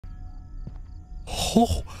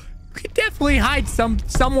Oh, you could definitely hide.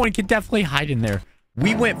 Someone could definitely hide in there.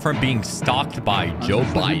 We went from being stalked by Joe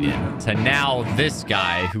Biden to now this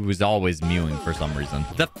guy who was always mewing for some reason.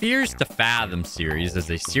 The Fears to Fathom series is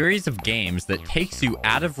a series of games that takes you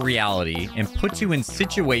out of reality and puts you in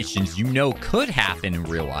situations you know could happen in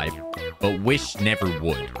real life, but wish never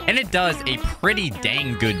would. And it does a pretty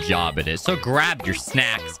dang good job at it. So grab your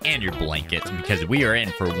snacks and your blankets because we are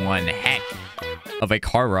in for one heck of a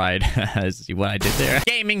car ride. See what I did there?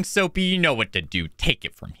 Gaming Soapy, you know what to do. Take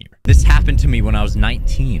it from here. This happened to me when I was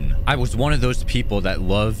 19. I was one of those people that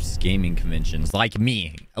loves gaming conventions. Like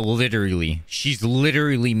me. Literally. She's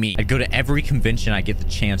literally me. I'd go to every convention I get the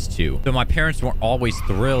chance to. So my parents weren't always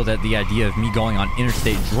thrilled at the idea of me going on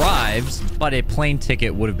interstate drives, but a plane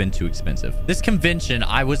ticket would have been too expensive. This convention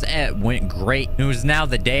I was at went great. It was now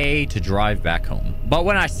the day to drive back home. But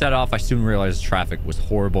when I set off, I soon realized traffic was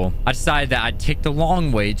horrible. I decided that I'd take the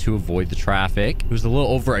long way to avoid the traffic. It was a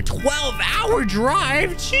little over a 12-hour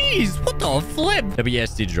drive. Jeez, what the flip?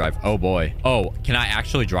 WSD to drive. Oh boy. Oh, can I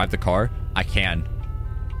actually drive the car? I can.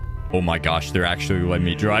 Oh my gosh, they're actually letting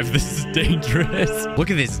me drive. This is dangerous. Look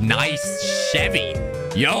at this nice Chevy.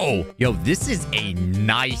 Yo, this is a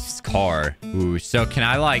nice car. Ooh, so can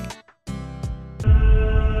I like...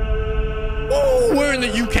 Ooh, we're in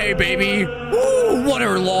the UK, baby. Ooh, what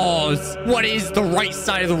are laws? What is the right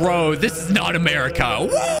side of the road? This is not America.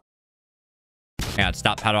 Woo! Yeah,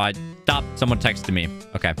 stop. How do I stop? Someone texted me.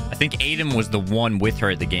 Okay. I think Aiden was the one with her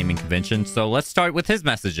at the gaming convention. So let's start with his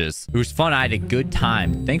messages. It was fun. I had a good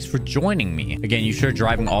time. Thanks for joining me. Again, you sure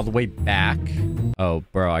driving all the way back? Oh,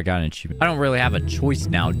 bro, I got an achievement. I don't really have a choice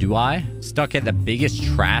now, do I? Stuck at the biggest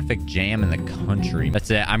traffic jam in the country.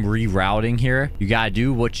 That's it. I'm rerouting here. You gotta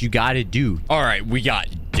do what you gotta do. All right, we got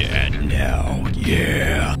dead now.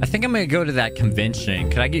 Yeah. I think I'm gonna go to that convention.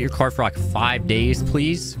 Could I get your car for like 5 days,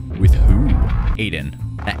 please? With who? Aiden.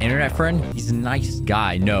 That internet friend? He's a nice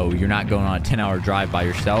guy. No, you're not going on a 10-hour drive by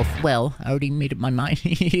yourself. Well, I already made up my mind.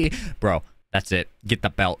 Bro, that's it. Get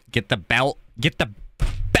the belt. Get the belt. Get the belt.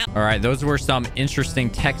 All right, those were some interesting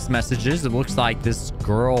text messages. It looks like this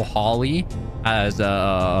girl, Holly, has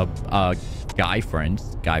a guy friend.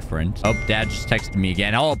 Oh, dad just texted me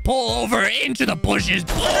again. Oh, pull over into the bushes.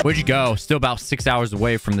 Where'd you go? Still about 6 hours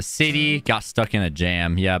away from the city. Got stuck in a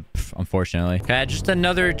jam. Yeah, unfortunately. Okay, just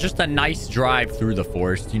a nice drive through the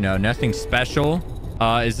forest. You know, nothing special.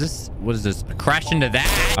 What is this? Crash into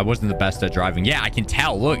that? I wasn't the best at driving. Yeah, I can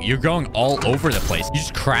tell. Look, you're going all over the place. You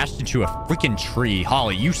just crashed into a freaking tree.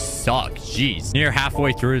 Holly, you suck. Jeez. Near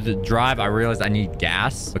halfway through the drive, I realized I need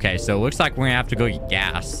gas. Okay, so it looks like we're gonna have to go get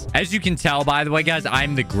gas. As you can tell, by the way, guys,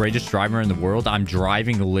 I'm the greatest driver in the world. I'm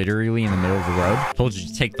driving literally in the middle of the road. Told you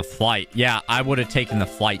to take the flight. Yeah, I would have taken the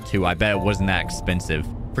flight too. I bet it wasn't that expensive.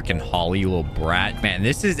 Freaking Holly, you little brat. Man,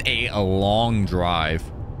 this is a long drive.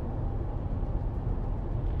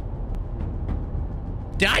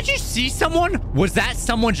 Did I just see someone? Was that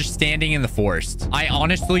someone just standing in the forest? I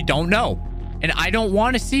honestly don't know. And I don't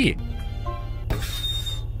want to see.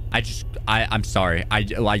 I'm sorry. I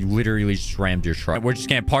literally just rammed your truck. We're just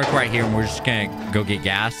going to park right here and we're just going to go get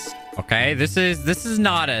gas. Okay, this is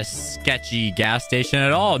not a sketchy gas station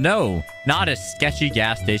at all. No, not a sketchy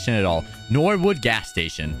gas station at all. Norwood gas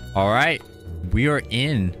station. All right, we are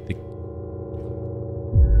in the...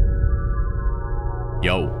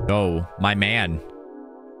 Yo, my man.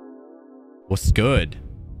 What's good?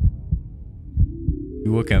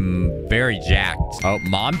 You looking very jacked. Oh,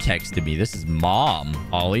 mom texted me. This is mom.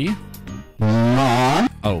 Ollie? Mom?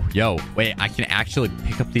 Oh, yo. Wait, I can actually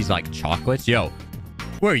pick up these, like, chocolates? Yo.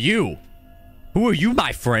 Who are you? Who are you,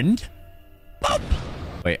 my friend? Boop.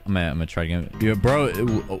 Wait, I'm gonna try again. Yeah, bro.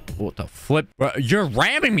 What the flip? Bro, you're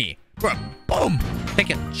ramming me. Bro, boom. Take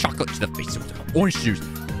a chocolate to the face with orange juice.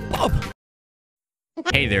 Boom.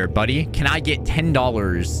 Hey there, buddy. Can I get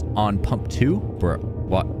 $10 on pump 2? Bro,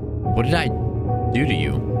 what did I do to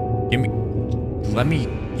you? Let me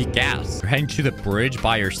get gas. You're heading to the bridge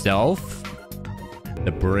by yourself?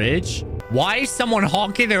 The bridge? Why is someone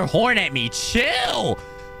honking their horn at me? Chill.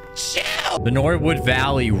 The Norwood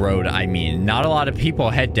Valley Road, I mean. Not a lot of people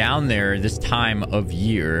head down there this time of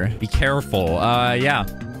year. Be careful. Yeah.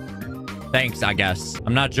 Thanks, I guess.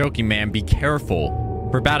 I'm not joking, man. Be careful.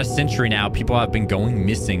 For about a century now, people have been going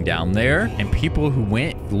missing down there, and people who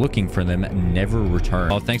went looking for them never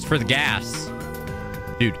returned. Oh, thanks for the gas.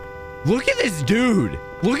 Dude, look at this dude.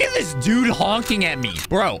 Look at this dude honking at me.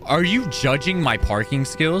 Bro, are you judging my parking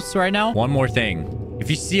skills right now? One more thing. If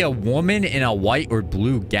you see a woman in a white or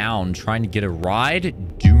blue gown trying to get a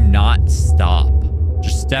ride, do not stop.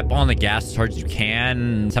 Just step on the gas as hard as you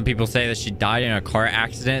can. Some people say that she died in a car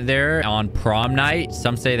accident there on prom night.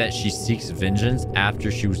 Some say that she seeks vengeance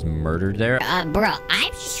after she was murdered there. Bro,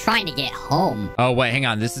 I'm just trying to get home. Oh, wait, hang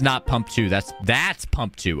on. This is not pump 2. That's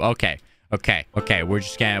pump 2. Okay. We're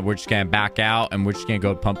just gonna back out and we're just gonna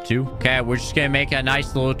go to pump 2. Okay, we're just gonna make a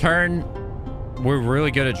nice little turn. We're really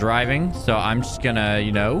good at driving, so I'm just gonna,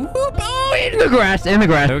 you know, whoop, oh, in the grass. There we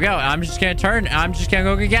go. I'm just gonna turn. I'm just gonna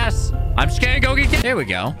go get gas. There we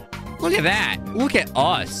go. Look at that. Look at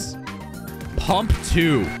us. Pump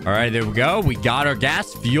 2. All right, there we go. We got our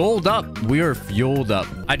gas fueled up. We are fueled up.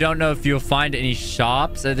 I don't know if you'll find any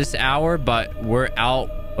shops at this hour, but we're out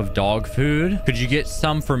of dog food. Could you get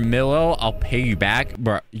some for Milo? I'll pay you back.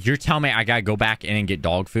 Bro, you're telling me I gotta go back in and get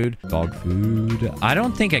dog food? Dog food. I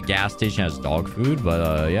don't think a gas station has dog food,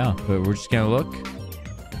 but yeah. But we're just gonna look.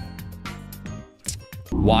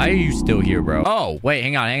 Why are you still here, bro? Oh, wait,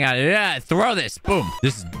 hang on. Yeah, throw this. Boom.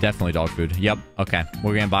 This is definitely dog food. Yep. Okay.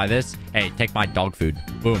 We're gonna buy this. Hey, take my dog food.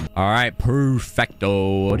 Boom. All right.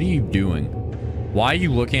 Perfecto. What are you doing? Why are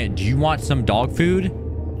you looking at... Do you want some dog food?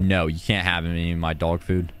 No, you can't have any of my dog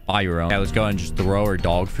food. Buy your own. Okay, let's go and just throw our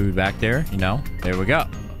dog food back there. You know? There we go.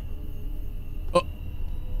 Oh.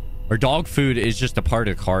 Our dog food is just a part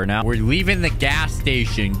of the car now. We're leaving the gas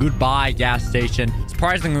station. Goodbye, gas station.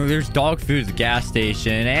 Surprisingly, there's dog food at the gas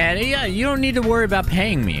station. And yeah, you don't need to worry about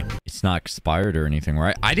paying me. It's not expired or anything,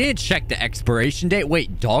 right? I didn't check the expiration date.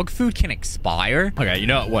 Wait, dog food can expire? Okay, you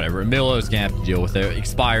know what? Whatever. Milo's gonna have to deal with it.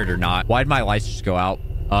 Expired or not. Why'd my lights just go out?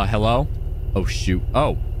 Hello? Oh, shoot.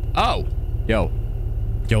 Oh,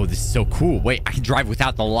 yo, this is so cool. Wait, I can drive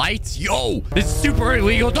without the lights? Yo, this is super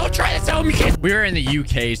illegal. Don't try this at home, you kids. We're in the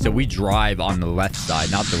UK, so we drive on the left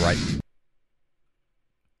side, not the right.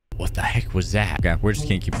 What the heck was that? Okay, we're just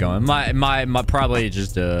gonna keep going. My probably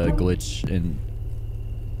just a glitch in...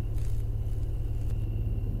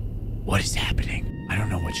 What is happening? I don't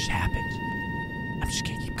know what just happened. I'm just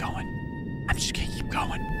gonna keep going.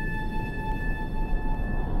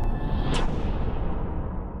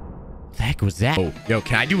 What the heck was that? Oh, yo,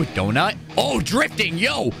 can I do a donut? Oh, drifting,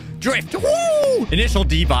 yo, drift. Woo! Initial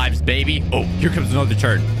D vibes, baby. Oh, here comes another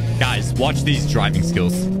turn. Guys, watch these driving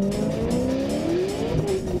skills.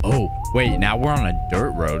 Oh, wait, now we're on a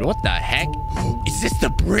dirt road. What the heck? Is this the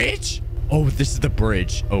bridge? Oh, this is the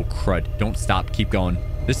bridge. Oh, crud. Don't stop. Keep going.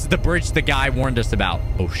 This is the bridge the guy warned us about.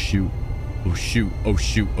 Oh, shoot. Oh, shoot. Oh,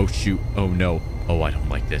 shoot. Oh, shoot. Oh, no. Oh, I don't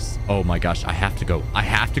like this. Oh, my gosh. I have to go. I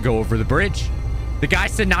have to go over the bridge. The guy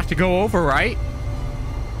said not to go over, right?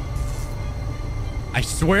 I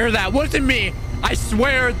swear that wasn't me. I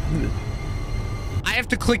swear. I have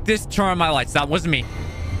to click this to turn on my lights. That wasn't me.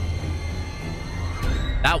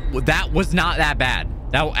 That was not that bad.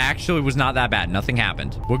 That actually was not that bad. Nothing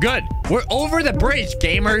happened. We're good. We're over the bridge,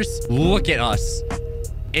 gamers. Look at us.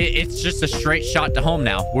 It's just a straight shot to home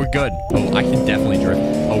now. We're good. Oh, I can definitely drift.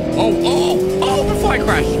 Oh, before I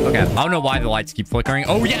crash. Okay. I don't know why the lights keep flickering.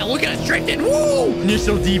 Oh, yeah. Look at us drifting. Woo!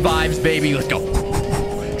 Initial D vibes, baby. Let's go.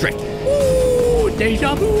 Drift. Woo!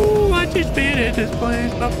 Deja vu. I just been at this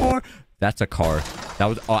place before. That's a car. That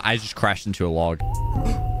was... Oh, I just crashed into a log.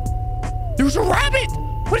 There's a rabbit.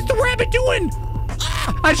 What is the rabbit doing?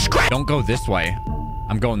 Ah, I just crashed. Don't go this way.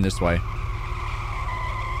 I'm going this way.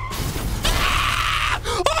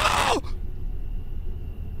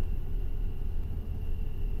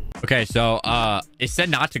 Okay, so, it said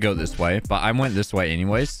not to go this way, but I went this way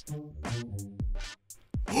anyways.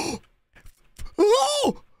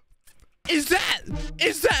 Oh! Is that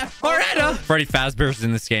Aretta? Freddy Fazbear's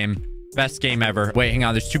in this game. Best game ever. Wait, hang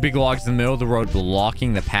on. There's two big logs in the middle of the road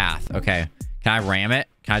blocking the path. Okay. Can I ram it?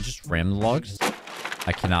 Can I just ram the logs?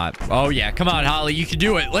 I cannot. Oh, yeah. Come on, Holly. You can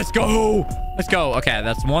do it. Let's go. Let's go. Okay,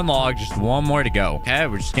 that's one log. Just one more to go. Okay,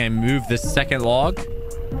 we're just going to move this second log.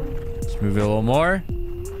 Let's move it a little more.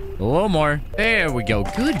 A little more. There we go.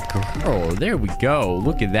 Good girl. There we go.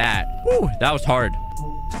 Look at that. Woo, that was hard.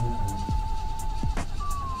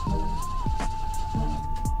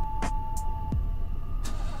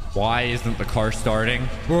 Why isn't the car starting?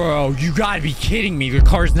 Bro, you gotta be kidding me. The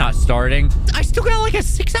car's not starting. I still got like a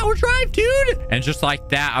 6-hour drive, dude. And just like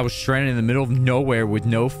that, I was stranded in the middle of nowhere with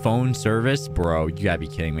no phone service. Bro, you gotta be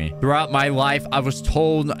kidding me. Throughout my life, I was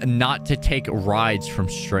told not to take rides from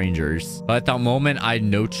strangers. But at that moment, I had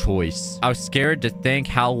no choice. I was scared to think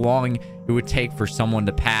how long it would take for someone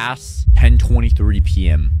to pass. 10:23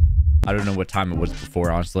 p.m. I don't know what time it was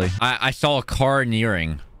before, honestly. I saw a car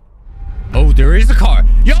nearing. Oh, there is a car.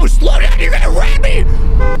 Yo, slow down. You're gonna ram me.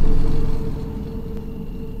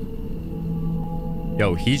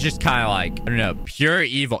 Yo, he's just kind of like, I don't know, pure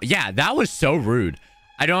evil. Yeah, that was so rude.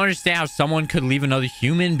 I don't understand how someone could leave another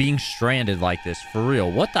human being stranded like this. For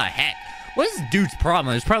real. What the heck? What is this dude's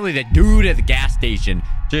problem? It's probably the dude at the gas station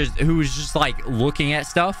who was just like looking at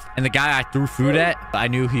stuff. And the guy I threw food at, I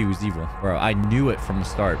knew he was evil, bro. I knew it from the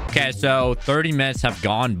start. Okay, so 30 minutes have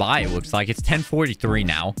gone by. It looks like it's 10:43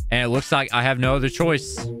 now. And it looks like I have no other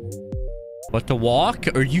choice but to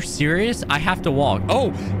walk. Are you serious? I have to walk.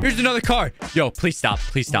 Oh, here's another car. Yo, please stop.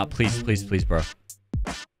 Please stop. Please, please, please, bro.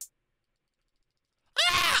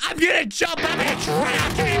 I'm gonna jump. I'm gonna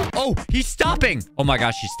drown him. Oh, he's stopping. Oh my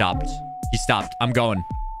gosh, he stopped. He stopped. I'm going.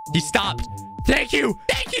 He stopped. Thank you.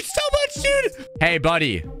 Thank you so much, dude. Hey,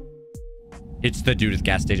 buddy. It's the dude at the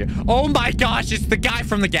gas station. Oh my gosh, it's the guy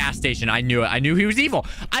from the gas station. I knew it. I knew he was evil.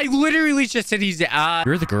 I literally just said he's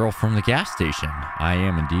you're the girl from the gas station. I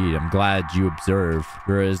am indeed. I'm glad you observe.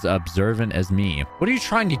 You're as observant as me. What are you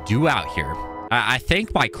trying to do out here? I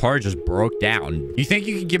think my car just broke down. You think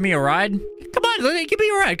you can give me a ride? Come on, give me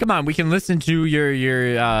a ride. Come on, we can listen to your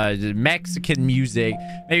Mexican music.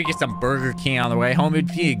 Maybe get some Burger King on the way home.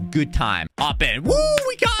 It'd be a good time. Hop in. Woo,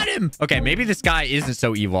 we got him. Okay, maybe this guy isn't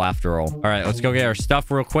so evil after all. All right, let's go get our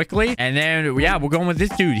stuff real quickly. And then, yeah, we're going with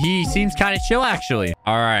this dude. He seems kind of chill, actually.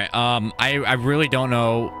 All right, I really don't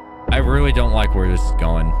know. I really don't like where this is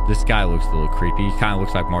going. This guy looks a little creepy. He kind of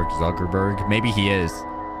looks like Mark Zuckerberg. Maybe he is.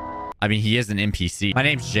 I mean, he is an NPC. My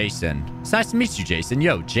name's Jason. It's nice to meet you, Jason.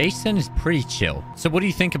 Yo, Jason is pretty chill. So what do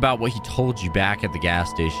you think about what he told you back at the gas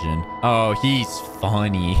station? Oh, he's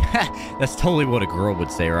funny. That's totally what a girl would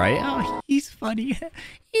say, right? Oh, he's funny.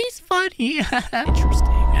 He's funny.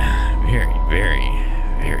 Interesting. Very, very,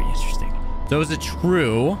 very interesting. So is it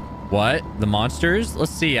true? What? The monsters?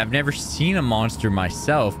 Let's see. I've never seen a monster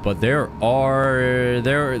myself, but there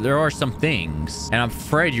are some things. And I'm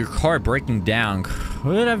afraid your car breaking down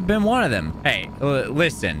could have been one of them. Hey,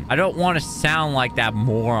 listen. I don't want to sound like that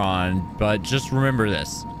moron, but just remember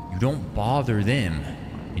this. You don't bother them,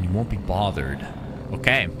 and you won't be bothered.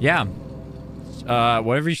 Okay, yeah.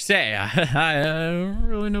 Whatever you say. I don't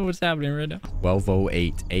really know what's happening right now.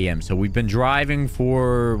 12:08 a.m. So we've been driving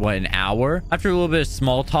for, what, an hour? After a little bit of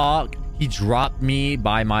small talk, he dropped me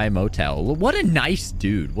by my motel. What a nice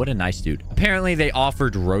dude. What a nice dude. Apparently, they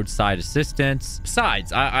offered roadside assistance.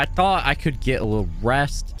 Besides, I thought I could get a little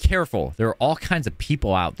rest. Careful. There are all kinds of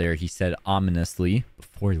people out there, he said ominously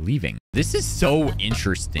before leaving. This is so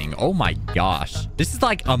interesting. Oh my gosh. This is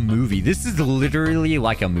like a movie. This is literally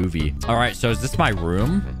like a movie. All right, so is this my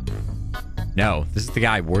room? No, this is the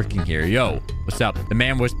guy working here. Yo, what's up? The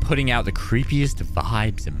man was putting out the creepiest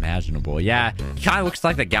vibes imaginable. Yeah, he kind of looks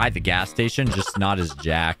like the guy at the gas station, just not as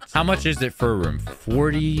jacked. How much is it for a room?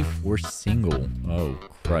 40 for single. Oh,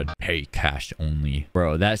 crud. Pay cash only.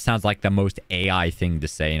 Bro, that sounds like the most AI thing to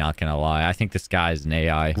say, not gonna lie. I think this guy is an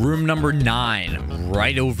AI. Room number 9,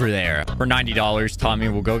 right over there. For $90, Tommy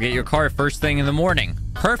will go get your car first thing in the morning.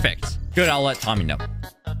 Perfect. Good, I'll let Tommy know.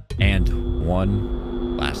 And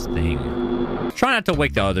one last thing. Try not to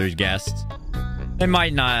wake the other guests. They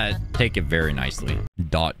might not take it very nicely. ...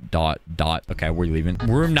 Okay, we're leaving.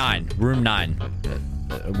 Room 9. Room 9.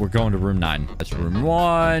 We're going to room 9. That's room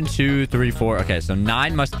 1, 2, 3, 4. Okay, so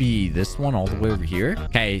 9 must be this one all the way over here.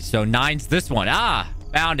 Okay, so 9's this one. Ah,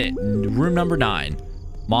 found it. Room number 9.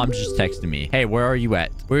 Mom just texted me. Hey, where are you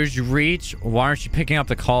at? Where'd you reach? Why aren't you picking up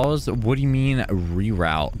the calls? What do you mean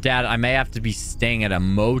reroute? Dad, I may have to be staying at a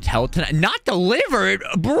motel tonight. Not delivered,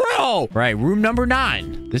 bro. Right, room number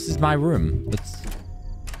 9. This is my room. It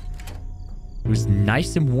was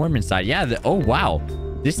nice and warm inside. Yeah, oh, wow.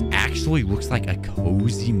 This actually looks like a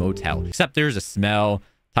cozy motel. Except there's a smell,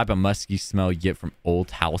 type of musky smell you get from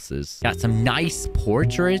old houses. Got some nice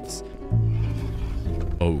portraits.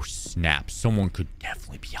 Oh, snap. Someone could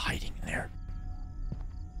definitely be hiding there.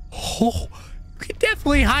 Oh, could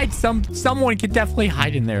definitely hide. Someone could definitely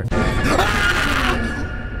hide in there. What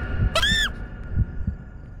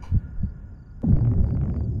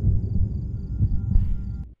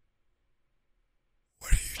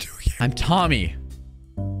are you doing here? I'm Tommy.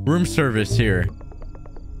 Room service here.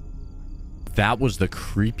 That was the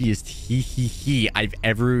creepiest he I've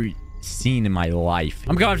ever seen in my life.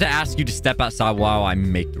 I'm going to have to ask you to step outside while I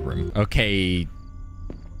make the room. Okay,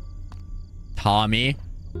 Tommy.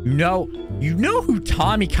 You know who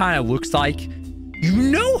Tommy kind of looks like? You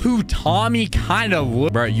know who Tommy kind of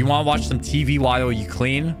looks... Bro, you want to watch some TV while you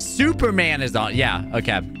clean? Superman is on. Yeah,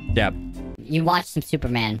 okay. Yeah. You watch some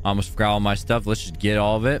Superman. I almost forgot all my stuff. Let's just get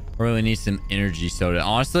all of it. I really need some energy soda.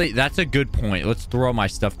 Honestly, that's a good point. Let's throw my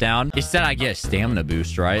stuff down. It said I get a stamina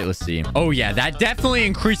boost, right? Let's see. Oh, yeah. That definitely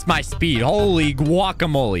increased my speed. Holy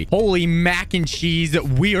guacamole. Holy mac and cheese.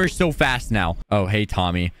 We are so fast now. Oh, hey,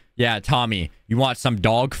 Tommy. Yeah, Tommy. You want some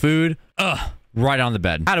dog food? Ugh. Right on the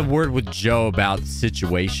bed. Had a word with Joe about the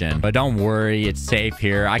situation, but don't worry, it's safe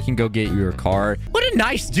here. I can go get your car. What a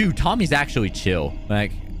nice dude. Tommy's actually chill.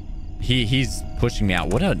 Like, he's pushing me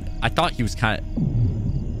out. I thought he was kind of...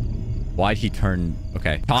 Why'd he turn...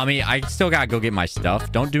 Okay. Tommy, I still gotta go get my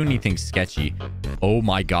stuff. Don't do anything sketchy. Oh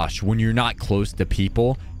my gosh. When you're not close to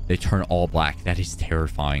people, they turn all black. That is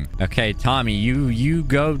terrifying. Okay, Tommy, you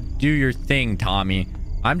go do your thing, Tommy.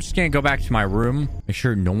 I'm just gonna go back to my room. Make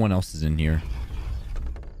sure no one else is in here.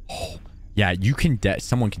 Oh, yeah, you can...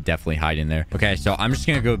 Someone can definitely hide in there. Okay, so I'm just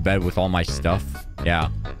gonna go to bed with all my stuff. Yeah.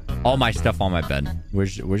 All my stuff on my bed. We're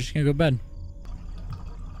just gonna go to bed.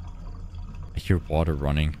 I hear water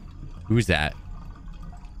running. Who's that?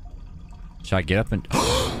 Should I get up and...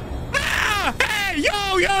 Ah! Hey!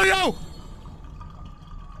 Yo!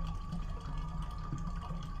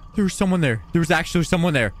 There was someone there. There was actually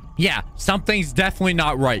someone there. Yeah, something's definitely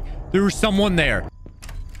not right. There was someone there.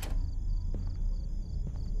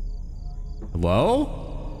 Hello?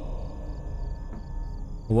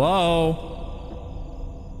 Hello?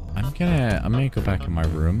 I'm gonna go back in my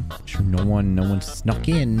room. Sure, no one snuck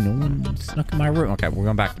in. No one snuck in my room. Okay, we're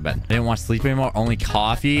going back to bed. I didn't want to sleep anymore. Only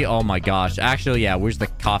coffee. Oh my gosh. Actually, yeah. Where's the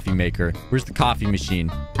coffee maker? Where's the coffee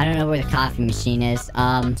machine? I don't know where the coffee machine is.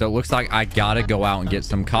 So it looks like I gotta go out and get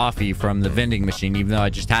some coffee from the vending machine, even though I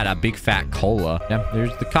just had a big fat cola. Yeah,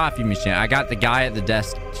 there's the coffee machine. I got the guy at the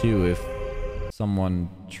desk too. If someone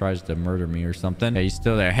tries to murder me or something. Hey, he's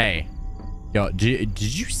still there. Hey. Yo, did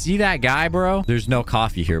you see that guy, bro? There's no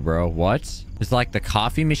coffee here, bro. What? It's like the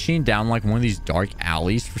coffee machine down like one of these dark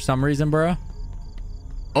alleys for some reason, bro.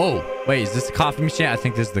 Oh, wait, is this the coffee machine? I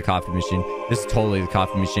think this is the coffee machine. This is totally the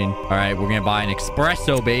coffee machine. All right, we're gonna buy an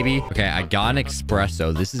espresso, baby. Okay, I got an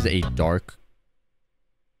espresso. This is a dark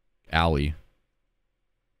alley.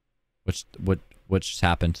 What just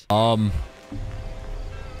happened?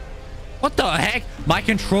 What the heck? My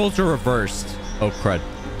controls are reversed. Oh, crud.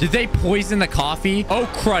 Did they poison the coffee? Oh,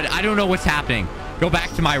 crud. I don't know what's happening. Go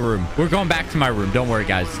back to my room. We're going back to my room. Don't worry,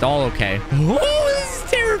 guys. It's all okay. Oh, this is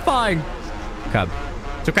terrifying. Okay.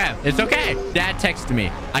 It's okay. It's okay. Dad texted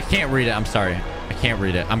me. I can't read it. I'm sorry. I can't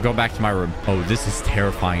read it. I'm going back to my room. Oh, this is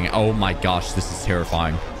terrifying. Oh, my gosh. This is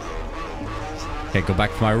terrifying. Okay, go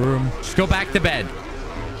back to my room. Just go back to bed.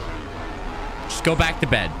 Just go back to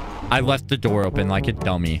bed. I left the door open like a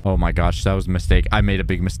dummy. Oh my gosh, that was a mistake. I made a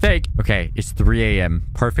big mistake. Okay, it's 3 a.m.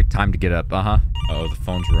 Perfect time to get up. Oh, the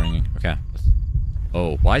phone's ringing. Okay.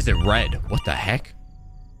 Oh, why is it red? What the heck?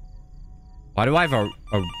 Why do I have a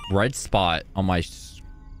red spot on my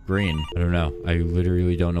screen? I don't know. I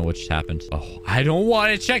literally don't know what just happened. Oh, I don't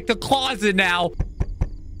want to check the closet now.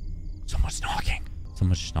 Someone's knocking.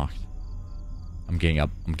 Someone just knocked. I'm getting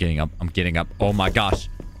up. I'm getting up. I'm getting up. Oh my gosh.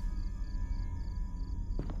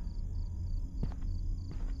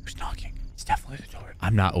 Knocking. It's definitely the door.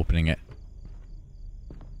 I'm not opening it.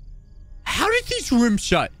 How did these rooms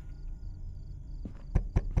shut?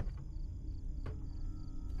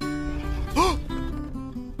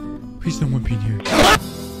 Please no one be in here.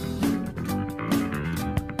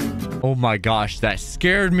 Oh my gosh, that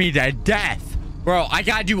scared me to death. Bro, I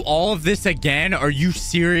gotta do all of this again? Are you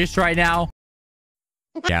serious right now?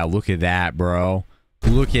 Yeah, look at that, bro.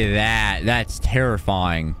 Look at that. That's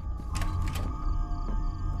terrifying.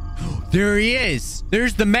 There he is.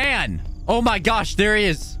 There's the man. Oh my gosh, there he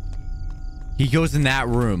is. He goes in that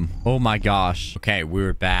room. Oh my gosh. Okay,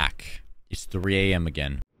 we're back. It's 3 a.m.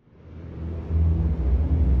 again.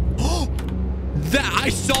 I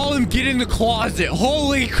saw him get in the closet.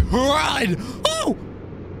 Holy crud. Oh!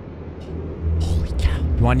 Holy cow.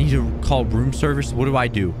 Do I need to call room service? What do I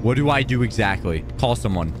do? What do I do exactly? Call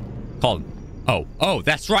someone. Call. Oh,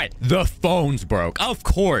 that's right. The phone's broke. Of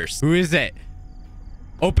course. Who is it?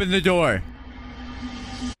 Open the door.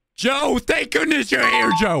 Joe, thank goodness you're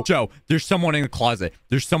here, Joe. Joe, there's someone in the closet.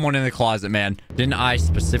 There's someone in the closet, man. Didn't I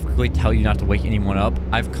specifically tell you not to wake anyone up?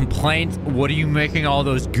 I've complained. What are you making all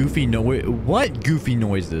those goofy What goofy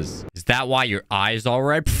noises? Is that why your eye's all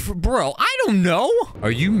red? Bro, I don't know.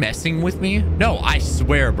 Are you messing with me? No, I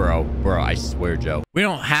swear, bro. Bro, I swear, Joe. We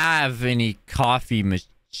don't have any coffee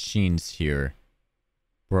machines here.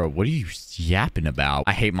 Bro, what are you yapping about?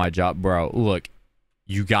 I hate my job, bro. Look.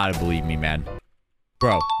 You gotta believe me, man.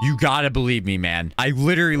 Bro, you gotta believe me, man. I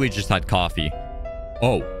literally just had coffee.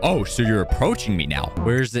 Oh, so you're approaching me now.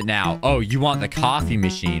 Where's it now? Oh, you want the coffee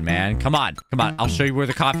machine, man. Come on. I'll show you where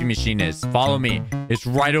the coffee machine is. Follow me. It's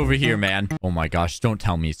right over here, man. Oh my gosh, don't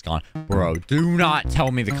tell me it's gone. Bro, do not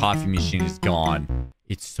tell me the coffee machine is gone.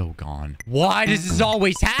 It's so gone. Why does this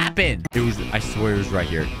always happen? I swear it was right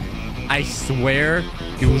here. I swear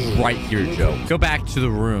it was right here, Joe. Go back to the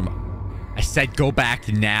room. I I said go back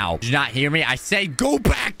now. Did you not hear me? I said go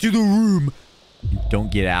back to the room.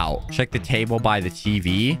 Don't get out. Check the table by the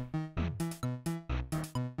TV.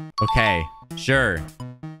 Okay. Sure.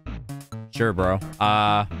 Sure, bro.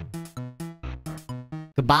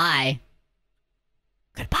 Goodbye.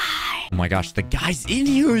 Goodbye. Oh my gosh, the guy's in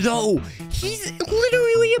here though. He's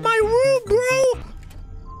literally in my room, bro.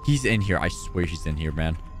 He's in here. I swear he's in here,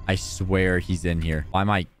 man. I swear he's in here. Why am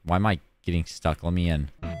I getting stuck? Let me in.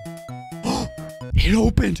 It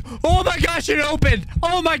opened. Oh my gosh, it opened.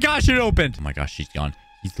 Oh my gosh, it opened. Oh my gosh, she's gone.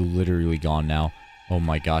 He's literally gone now. Oh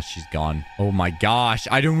my gosh, she's gone. Oh my gosh,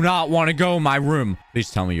 I do not want to go in my room.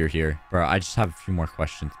 Please tell me you're here. Bro, I just have a few more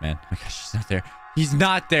questions, man. Oh my gosh, she's not there. He's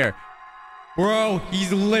not there. Bro,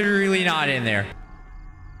 he's literally not in there.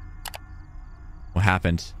 What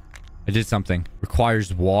happened? I did something.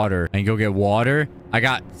 Requires water. I can go get water. I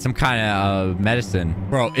got some kind of medicine.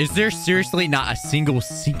 Bro, is there seriously not a single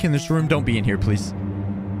sink in this room? Don't be in here, please.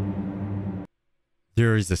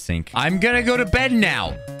 There is a sink. I'm gonna go to bed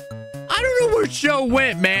now. I don't know where Joe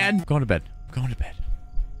went, man. I'm going to bed. I'm going to bed.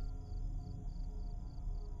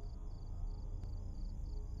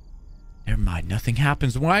 Never mind. Nothing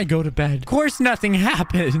happens when I go to bed. Of course nothing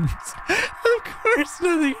happens. Of course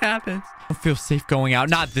nothing happens. I don't feel safe going out.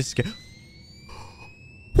 Not this guy.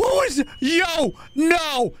 What was... Yo!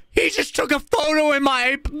 No! He just took a photo in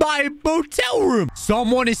my motel room.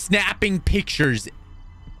 Someone is snapping pictures.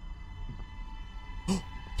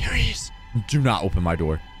 There he is. Do not open my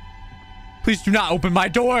door. Please do not open my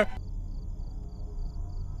door.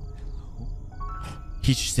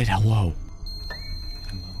 He just said hello.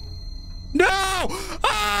 No!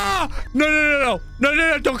 Ah! No, no, no, no. No,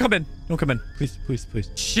 no, no. Don't come in. Don't come in. Please, please, please.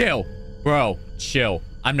 Chill. Bro, chill.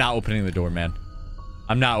 I'm not opening the door, man.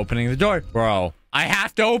 I'm not opening the door. Bro, I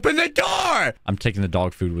have to open the door. I'm taking the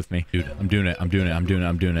dog food with me. Dude, I'm doing it. I'm doing it. I'm doing it.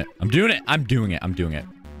 I'm doing it. I'm doing it. I'm doing it. I'm doing it.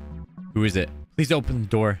 Who is it? Please open the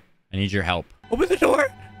door. I need your help. Open the door.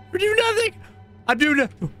 We're doing nothing. I'm doing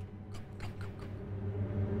it. Go, go, go, go.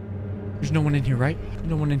 There's no one in here, right?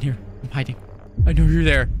 No one in here. I'm hiding. I know you're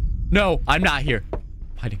there. No, I'm not here.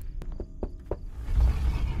 I'm hiding.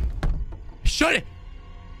 Shut it.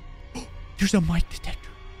 There's a mic detector.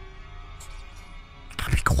 I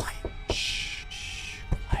gotta be quiet. Shh, shh.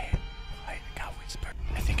 Quiet, quiet. I gotta whisper.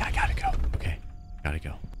 I think I gotta go. Okay, gotta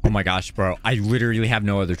go. Oh my gosh, bro. I literally have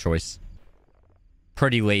no other choice.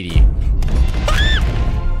 Pretty lady.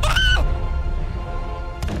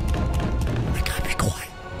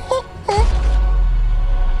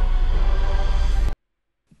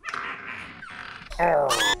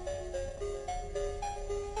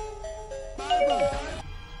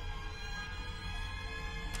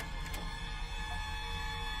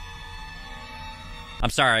 I'm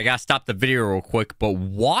sorry, I gotta stop the video real quick, but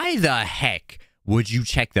why the heck would you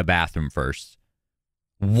check the bathroom first?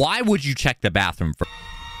 Why would you check the bathroom first?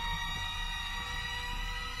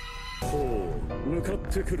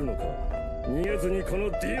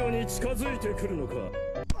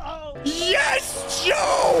 Yes,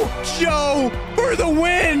 Joe! Joe, for the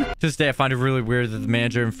win! To this day, I find it really weird that the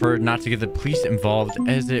manager inferred not to get the police involved,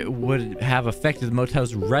 as it would have affected the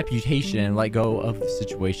motel's reputation and let go of the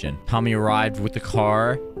situation. Tommy arrived with the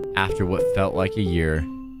car after what felt like a year,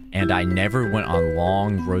 and I never went on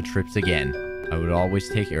long road trips again. I would always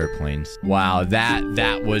take airplanes. Wow,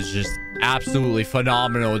 that was just absolutely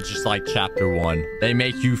phenomenal, just like chapter 1. They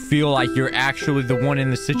make you feel like you're actually the one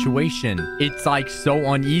in the situation. It's like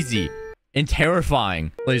so uneasy and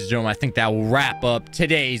terrifying. Ladies and gentlemen, I think that will wrap up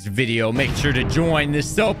today's video. Make sure to join this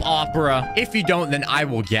soap opera. If you don't, then I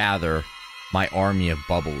will gather my army of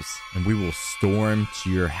bubbles and we will storm to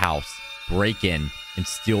your house, break in, and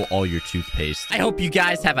steal all your toothpaste. I hope you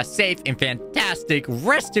guys have a safe and fantastic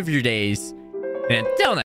rest of your days. And until next